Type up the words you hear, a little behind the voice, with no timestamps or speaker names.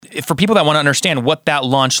for people that want to understand what that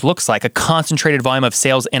launch looks like, a concentrated volume of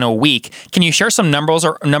sales in a week, can you share some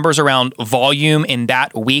numbers around volume in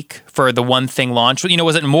that week for the One Thing launch?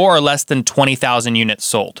 Was it more or less than 20,000 units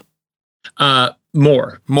sold?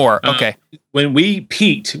 More. Okay. When we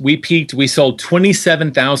peaked, we sold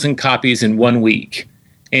 27,000 copies in 1 week.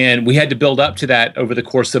 And we had to build up to that over the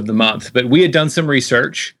course of the month. But we had done some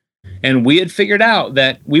research, and we had figured out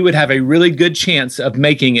that we would have a really good chance of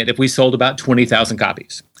making it if we sold about 20,000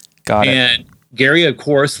 copies. Got it. And Gary, of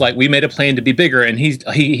course, we made a plan to be bigger, and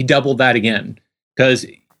he doubled that again. Because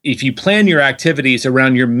if you plan your activities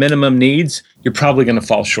around your minimum needs, you're probably going to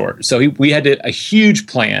fall short. So we had a huge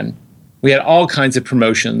plan. We had all kinds of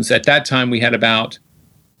promotions. At that time, we had about,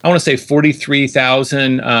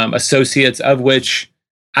 43,000 associates, of which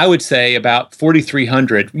I would say about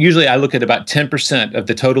 4,300. Usually I look at about 10% of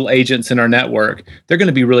the total agents in our network. They're going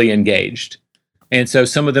to be really engaged. And so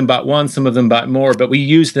some of them bought one, some of them bought more, but we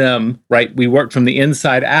use them, right? We worked from the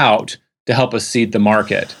inside out to help us seed the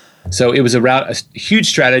market. So it was a huge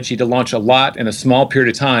strategy to launch a lot in a small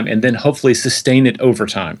period of time and then hopefully sustain it over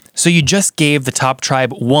time. So you just gave the Top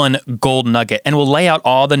Tribe one gold nugget, and we'll lay out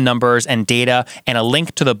all the numbers and data and a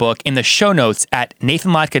link to the book in the show notes at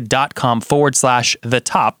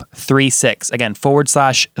nathanlatka.com/the-top-36. Again,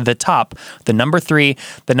 /the-top, the number 3,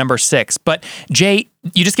 the number 6. But Jay,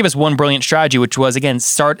 you just gave us one brilliant strategy, which was, again,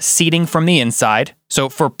 start seeding from the inside. So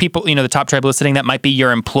for people, the Top Tribe listening, that might be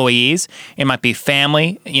your employees. It might be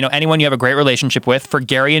family, anyone you have a great relationship with. For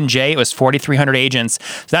Gary and Jay, it was 4,300 agents.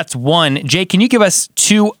 So that's one. Jay, can you give us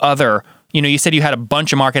two other, you said you had a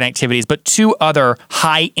bunch of marketing activities, but two other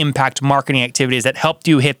high impact marketing activities that helped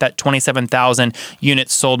you hit that 27,000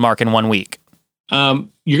 units sold mark in 1 week?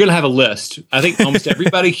 You're going to have a list. I think almost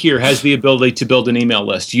everybody here has the ability to build an email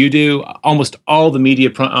list. You do. Almost all the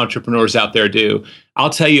media entrepreneurs out there do.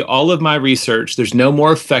 I'll tell you all of my research. There's no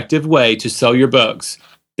more effective way to sell your books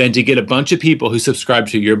than to get a bunch of people who subscribe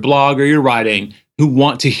to your blog or your writing who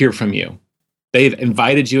want to hear from you. They've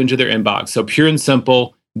invited you into their inbox. So pure and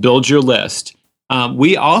simple, build your list.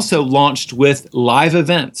 We also launched with live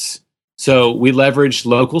events. So we leveraged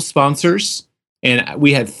local sponsors. And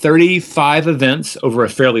we had 35 events over a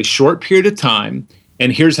fairly short period of time.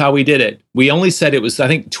 And here's how we did it. We only said it was, I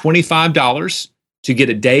think, $25 to get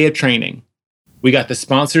a day of training. We got the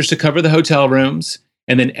sponsors to cover the hotel rooms.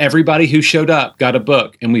 And then everybody who showed up got a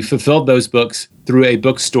book. And we fulfilled those books through a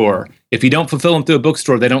bookstore. If you don't fulfill them through a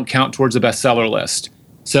bookstore, they don't count towards a bestseller list.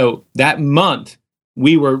 So that month,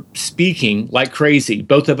 we were speaking like crazy.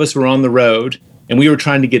 Both of us were on the road. And we were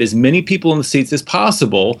trying to get as many people in the seats as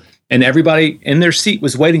possible. And everybody in their seat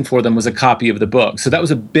was waiting for them was a copy of the book. So that was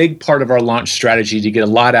a big part of our launch strategy to get a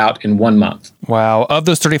lot out in 1 month. Wow. Of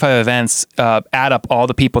those 35 events, add up all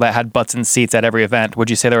the people that had butts in seats at every event. Would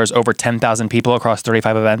you say there was over 10,000 people across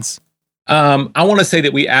 35 events? I want to say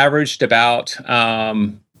that we averaged about,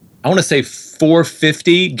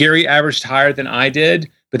 450. Gary averaged higher than I did,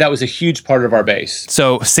 but that was a huge part of our base.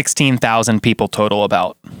 So 16,000 people total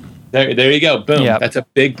about. There you go. Boom. Yep. That's a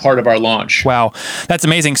big part of our launch. Wow. That's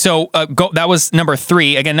amazing. So that was number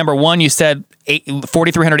 3. Again, number 1, you said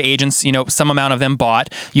 4,300 agents, some amount of them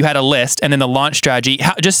bought. You had a list, and then the launch strategy.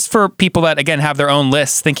 Just for people that, again, have their own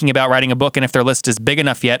lists, thinking about writing a book, and if their list is big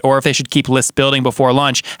enough yet, or if they should keep list building before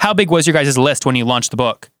launch, how big was your guys' list when you launched the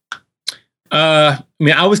book? I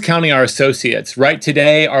was counting our associates. Right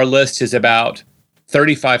today, our list is about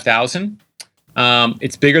 35,000.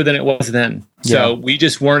 It's bigger than it was then. So we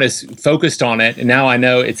just weren't as focused on it. And now I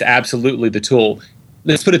know it's absolutely the tool.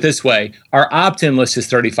 Let's put it this way. Our opt-in list is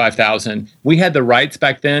 35,000. We had the rights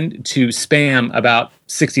back then to spam about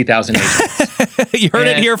 60,000 agents. You heard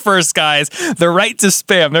it here first, guys. The right to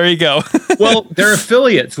spam. There you go. Well, they're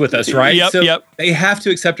affiliates with us, right? Yep. They have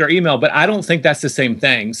to accept our email, but I don't think that's the same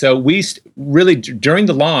thing. So we really, during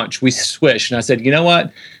the launch, we switched. And I said, you know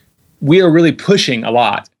what? We are really pushing a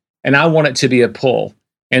lot. And I want it to be a pull.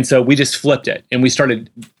 And so we just flipped it. And we started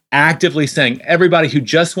actively saying, everybody who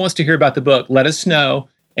just wants to hear about the book, let us know.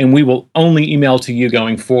 And we will only email to you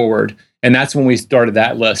going forward. And that's when we started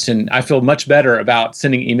that list. And I feel much better about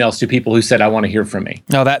sending emails to people who said, I want to hear from me.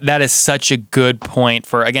 No, that is such a good point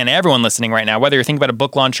for, again, everyone listening right now, whether you're thinking about a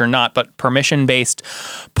book launch or not, but permission-based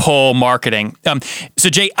pull marketing. So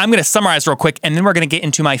Jay, I'm going to summarize real quick, and then we're going to get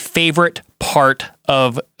into my favorite part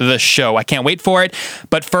of the show. I can't wait for it.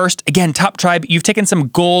 But first, again, Top Tribe, you've taken some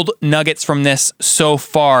gold nuggets from this so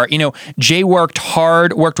far. Jay worked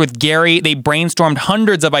hard, worked with Gary. They brainstormed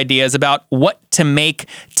hundreds of ideas about what to make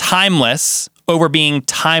timeless over being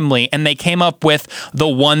timely. And they came up with the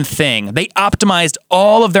one thing. They optimized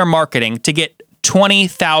all of their marketing to get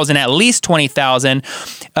at least 20,000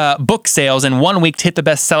 book sales in 1 week to hit the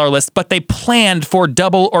bestseller list, but they planned for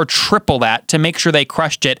double or triple that to make sure they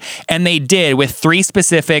crushed it. And they did with 3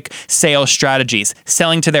 specific sales strategies: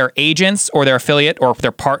 selling to their agents or their affiliate or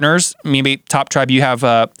their partners. Maybe Top Tribe, you have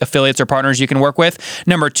affiliates or partners you can work with.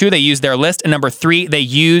 Number 2, they used their list. And number 3, they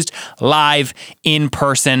used live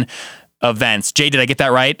in-person events. Jay, did I get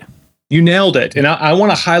that right? You nailed it. And I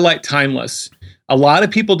want to highlight Timeless. A lot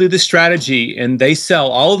of people do this strategy and they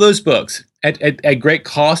sell all of those books at great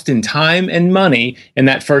cost in time and money in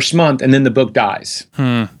that first month, and then the book dies.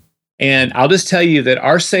 And I'll just tell you that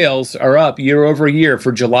our sales are up year over year.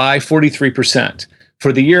 For July, 43%.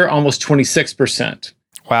 For the year, almost 26%.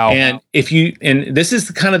 Wow. And and this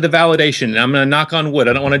is kind of the validation, and I'm going to knock on wood,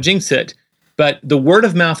 I don't want to jinx it, but the word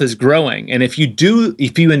of mouth is growing. And if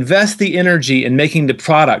you invest the energy in making the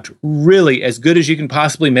product really as good as you can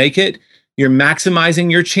possibly make it, you're maximizing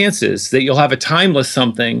your chances that you'll have a timeless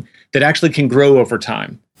something that actually can grow over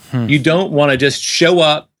time. You don't want to just show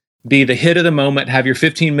up, be the hit of the moment, have your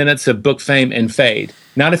 15 minutes of book fame and fade.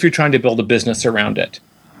 Not if you're trying to build a business around it.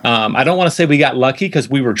 I don't want to say we got lucky because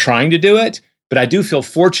we were trying to do it, but I do feel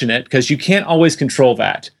fortunate because you can't always control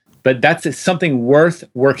that. But that's something worth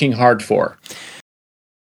working hard for.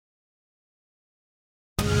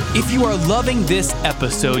 If you are loving this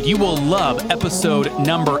episode, you will love episode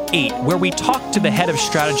number 8, where we talk to the head of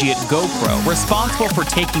strategy at GoPro, responsible for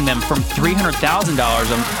taking them from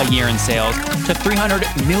 $300,000 a year in sales to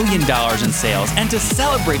 $300 million in sales. And to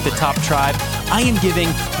celebrate the Top Tribe, I am giving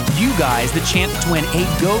you guys the chance to win a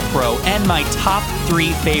GoPro and my top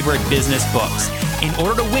 3 favorite business books. In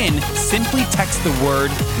order to win, simply text the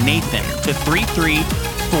word Nathan to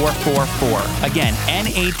 33444. Again,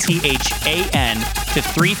 NATHAN to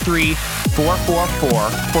 33444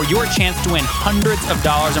 for your chance to win hundreds of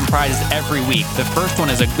dollars in prizes every week. The first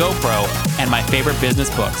one is a GoPro and my favorite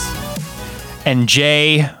business books. And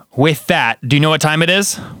Jay, with that, do you know what time it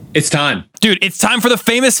is? It's time. Dude, it's time for the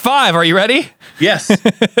famous 5. Are you ready? Yes.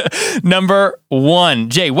 Number 1.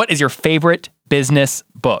 Jay, what is your favorite business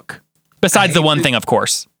book? Besides the one thing, of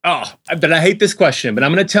course. Oh, but I hate this question, but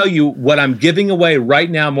I'm going to tell you what I'm giving away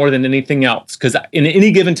right now more than anything else, because in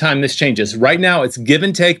any given time, this changes. Right now, it's Give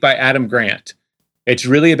and Take by Adam Grant. It's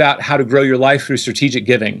really about how to grow your life through strategic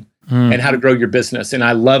giving and how to grow your business. And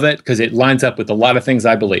I love it because it lines up with a lot of things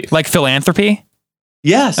I believe. Like philanthropy?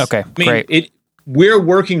 Yes. Okay, great. We're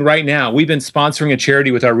working right now. We've been sponsoring a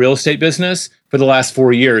charity with our real estate business for the last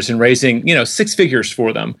 4 years and raising, 6 figures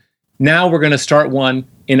for them. Now we're going to start one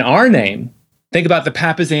in our name. Think about the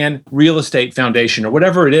Papasan Real Estate Foundation or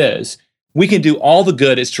whatever it is. We can do all the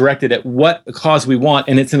good. It's directed at what cause we want,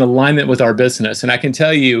 and it's in alignment with our business. And I can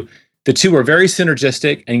tell you, the two are very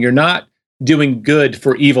synergistic, and you're not doing good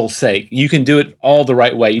for evil's sake. You can do it all the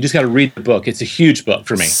right way. You just got to read the book. It's a huge book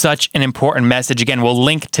for me. Such an important message. Again, we'll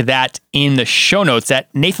link to that in the show notes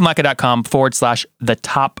at nathanlatka.com/the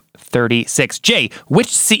top 36. Jay, which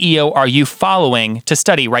CEO are you following to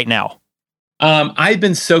study right now? I've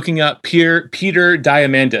been soaking up Peter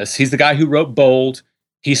Diamandis. He's the guy who wrote Bold.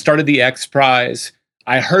 He started the X Prize.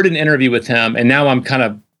 I heard an interview with him, and now I'm kind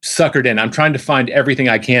of suckered in. I'm trying to find everything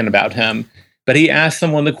I can about him. But he asked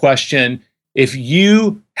someone the question, if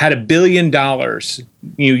you had $1 billion,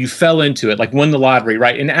 you fell into it, like won the lottery,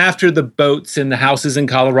 right? And after the boats and the houses in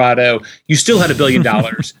Colorado, you still had $1 billion.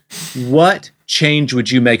 What change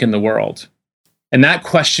would you make in the world? And that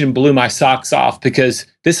question blew my socks off, because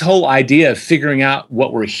this whole idea of figuring out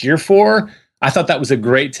what we're here for, I thought that was a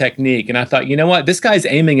great technique. And I thought, you know what? This guy's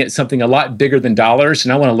aiming at something a lot bigger than dollars,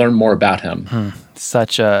 and I want to learn more about him.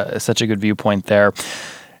 Such a good viewpoint there.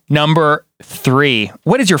 Number 3,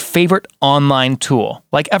 what is your favorite online tool,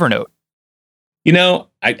 like Evernote?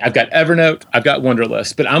 I've got Evernote, I've got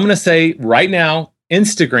Wunderlist, but I'm going to say right now,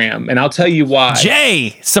 Instagram, and I'll tell you why.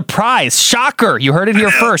 Jay, surprise, shocker. You heard it here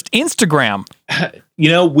first. Instagram.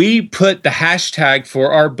 We put the hashtag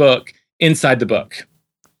for our book inside the book.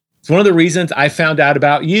 It's one of the reasons I found out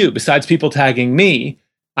about you. Besides people tagging me,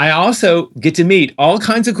 I also get to meet all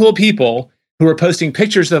kinds of cool people who are posting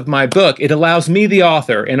pictures of my book. It allows me, the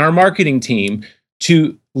author, and our marketing team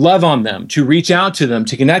to love on them, to reach out to them,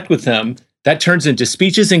 to connect with them. That turns into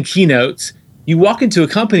speeches and keynotes. You walk into a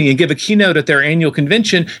company and give a keynote at their annual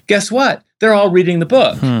convention, guess what? They're all reading the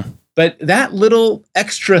book. But that little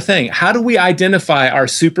extra thing, how do we identify our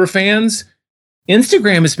super fans?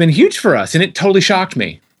 Instagram has been huge for us, and it totally shocked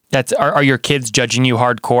me. Are your kids judging you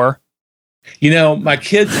hardcore? My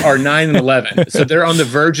kids are 9 and 11, so they're on the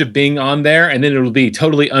verge of being on there, and then it'll be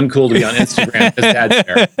totally uncool to be on Instagram because Dad's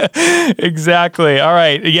there. Exactly. All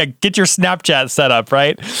right. Yeah, get your Snapchat set up,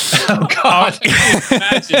 right? Oh, God.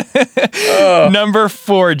 I can't imagine. Number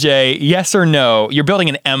 4, Jay, yes or no? You're building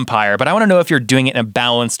an empire, but I want to know if you're doing it in a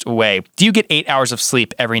balanced way. Do you get 8 hours of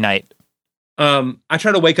sleep every night? I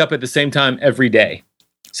try to wake up at the same time every day.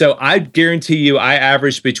 So I guarantee you I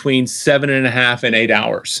average between 7.5 and 8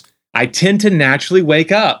 hours. I tend to naturally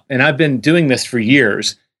wake up, and I've been doing this for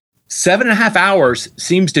years. 7.5 hours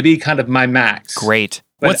seems to be kind of my max. Great.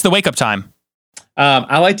 What's the wake up time?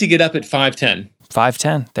 I like to get up at 5:10.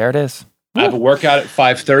 5:10. There it is. I have a workout at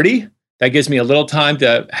 5:30. That gives me a little time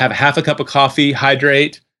to have half a cup of coffee,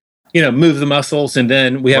 hydrate, move the muscles, and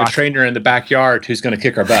then we have a trainer in the backyard who's going to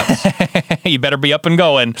kick our butts. You better be up and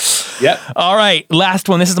going. Yep. All right, last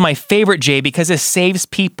one. This is my favorite, Jay, because it saves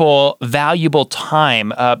people valuable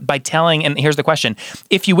time by telling, and here's the question.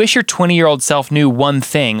 If you wish your 20-year-old self knew one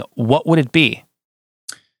thing, what would it be?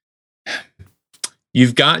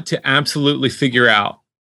 You've got to absolutely figure out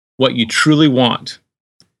what you truly want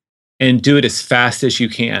and do it as fast as you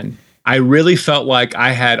can. I really felt like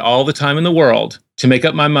I had all the time in the world to make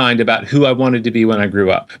up my mind about who I wanted to be when I grew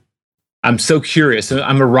up. I'm so curious.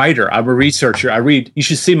 I'm a writer. I'm a researcher. I read. You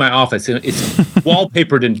should see my office. It's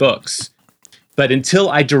wallpapered in books. But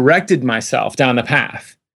until I directed myself down the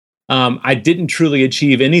path, I didn't truly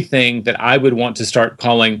achieve anything that I would want to start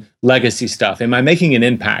calling legacy stuff. Am I making an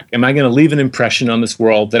impact? Am I going to leave an impression on this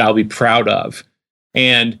world that I'll be proud of?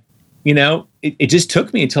 And, it just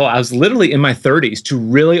took me until I was literally in my 30s to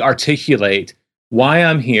really articulate why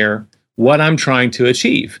I'm here, what I'm trying to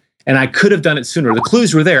achieve. And I could have done it sooner. The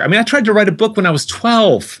clues were there. I mean, I tried to write a book when I was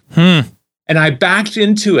 12. And I backed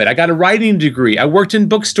into it. I got a writing degree. I worked in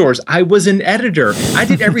bookstores. I was an editor. I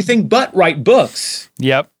did everything but write books.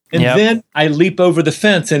 Yep. And then I leap over the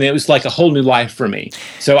fence, and it was like a whole new life for me.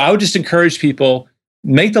 So I would just encourage people,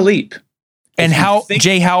 make the leap. And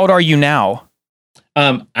Jay, how old are you now?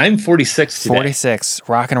 I'm 46 today. 46,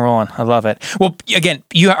 rock and rolling. I love it. Well, again,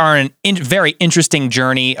 you are on a very interesting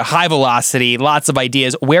journey, high velocity, lots of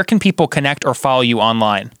ideas. Where can people connect or follow you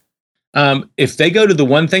online? If they go to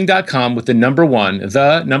theonething.com with the number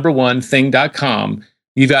one thing.com,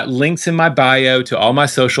 you've got links in my bio to all my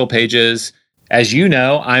social pages. As you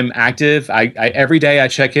know, I'm active. I every day I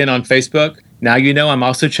check in on Facebook. Now I'm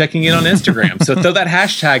also checking in on Instagram. So throw that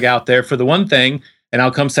hashtag out there for the one thing, and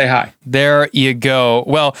I'll come say hi. There you go.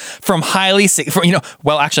 Well, actually,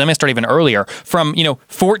 I'm going to start even earlier. From,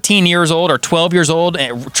 14 years old or 12 years old,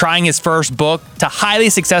 trying his first book, to highly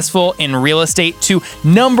successful in real estate, to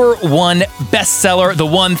number 1 bestseller, The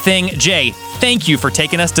One Thing. Jay, thank you for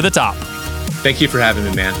taking us to the top. Thank you for having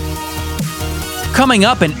me, man. Coming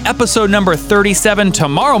up in episode number 37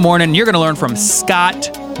 tomorrow morning, you're going to learn from Scott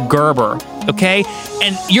Gerber, okay?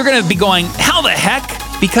 And you're going to be going, how the heck?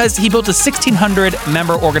 Because he built a 1,600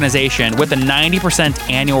 member organization with a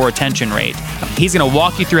 90% annual retention rate. He's going to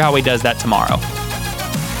walk you through how he does that tomorrow.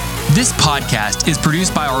 This podcast is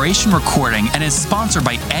produced by Oration Recording and is sponsored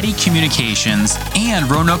by Eddy Communications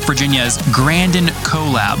and Roanoke, Virginia's Grandin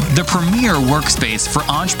CoLab, the premier workspace for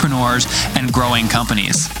entrepreneurs and growing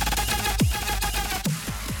companies.